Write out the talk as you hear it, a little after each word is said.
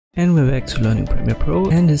And we're back to learning Premiere Pro,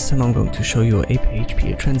 and this time I'm going to show you a page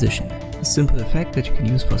peel transition. A simple effect that you can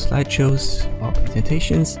use for slideshows or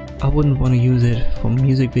presentations. I wouldn't want to use it for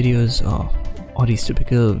music videos or these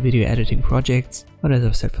typical video editing projects, but as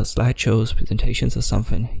I've said, for slideshows, presentations or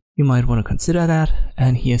something, you might want to consider that.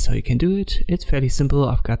 And here's how you can do it. It's fairly simple.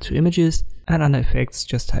 I've got two images, and under effects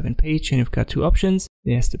just type in page and you've got two options.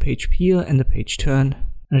 There's the page peel and the page turn.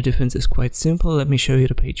 And the difference is quite simple. Let me show you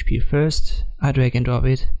the page peel first. I drag and drop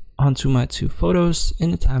it onto my two photos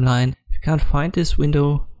in the timeline. If you can't find this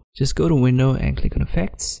window, just go to Window and click on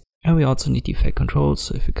Effects. And we also need the effect controls,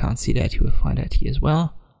 so if you can't see that, you will find that here as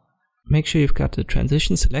well. Make sure you've got the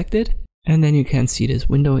transition selected, and then you can see this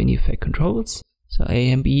window in the effect controls. So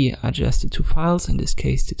A and B are just the two files, in this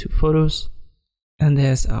case the two photos. And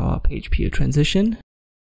there's our page peel transition.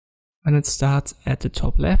 And it starts at the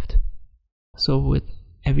top left. So with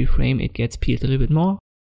every frame it gets peeled a little bit more.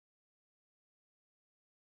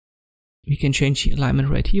 We can change the alignment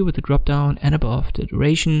right here with the drop down, and above the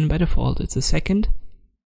duration, by default it's a second.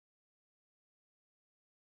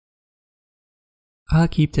 I'll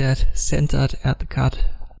keep that centered at the cut,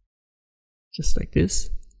 just like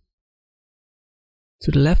this.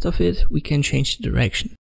 To the left of it we can change the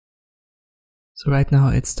direction. So right now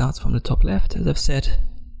it starts from the top left, as I've said.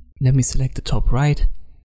 Let me select the top right.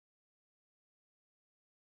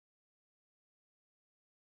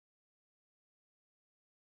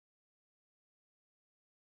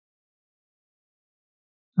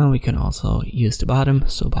 And we can also use the bottom,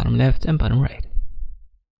 so bottom left and bottom right.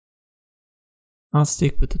 I'll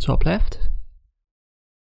stick with the top left.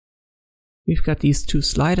 We've got these two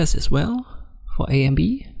sliders as well for A and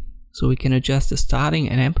B, so we can adjust the starting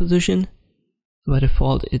and end position. By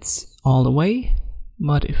default it's all the way,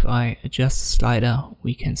 but if I adjust the slider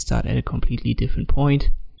we can start at a completely different point,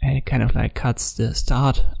 and it kind of like cuts the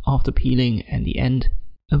start of the peeling and the end.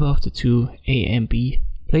 Above the two A and B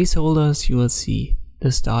placeholders you will see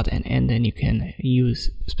the start and end, and you can use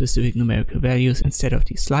specific numerical values instead of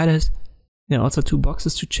these sliders. There are also two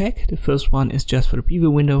boxes to check. The first one is just for the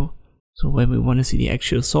preview window, so when we want to see the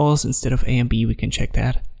actual source instead of A and B we can check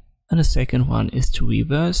that. And the second one is to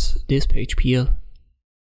reverse this page peel.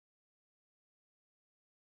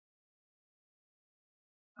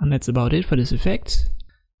 And that's about it for this effect.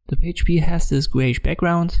 The page peel has this grayish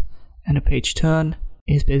background, and the page turn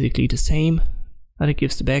is basically the same, but it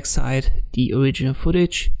gives the backside the original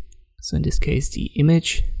footage. So in this case the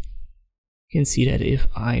image. You can see that if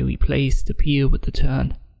I replace the peel with the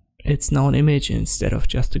turn, it's now an image instead of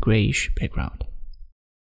just a grayish background.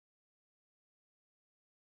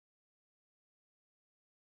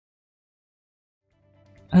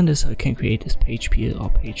 And this is how you can create this page peel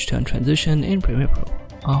or page turn transition in Premiere Pro.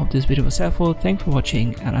 I hope this video was helpful. Thanks for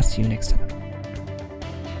watching, and I'll see you next time.